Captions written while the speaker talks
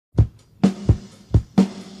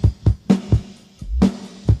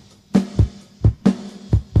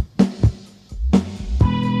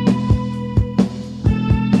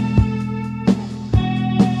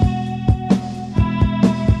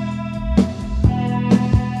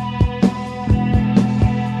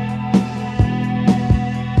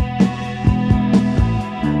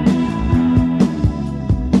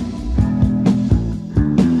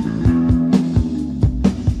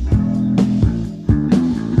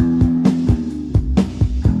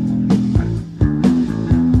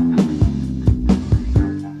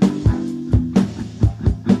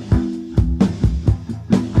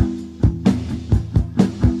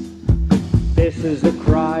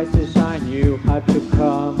had to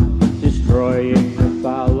come, destroying the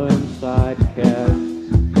balance I'd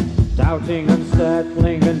kept, doubting,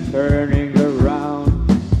 unsettling, and turning around,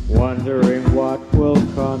 wondering what will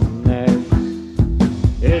come next.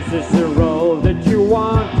 Is this the role that you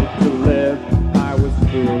wanted to live? I was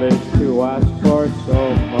foolish to ask for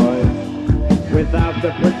so much. Without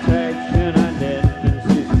the protection and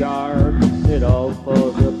infancy's guard, it all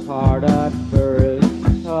falls apart at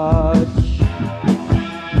first touch.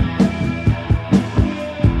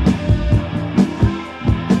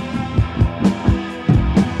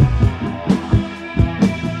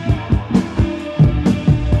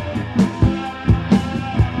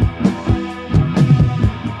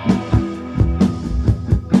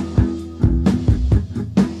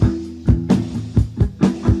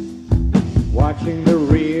 Watching the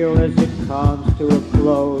reel as it comes to a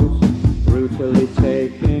close, brutally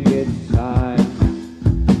taking its time.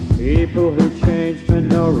 People who change for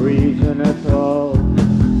no reason at all,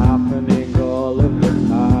 happening all of the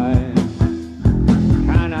time.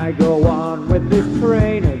 Can I go on with this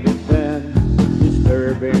train of events,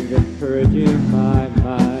 disturbing and purging my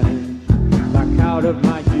mind? Back out of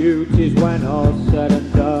my duties when all's said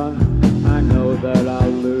and done, I know that I'll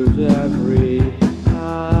lose every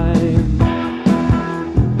time.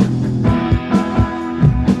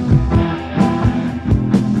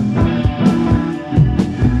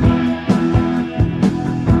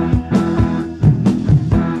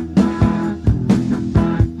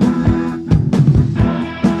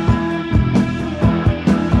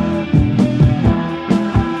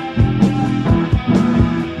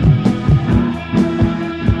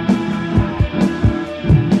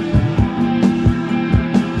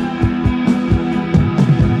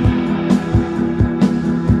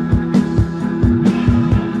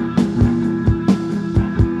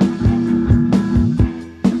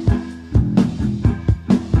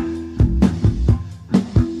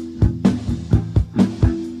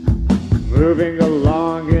 Moving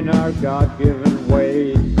along in our God-given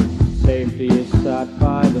ways, safety is sat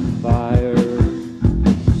by the fire.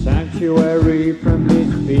 Sanctuary from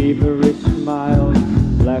these feverish smiles,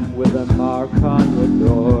 left with a mark on the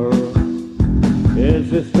door.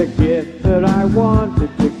 Is this the gift that I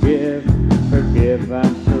wanted to give? Forgive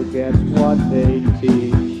and forget what they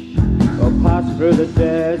teach. Or pass through the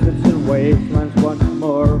deserts and wastelands once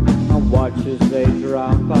more, and watch as they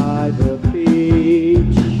drown by the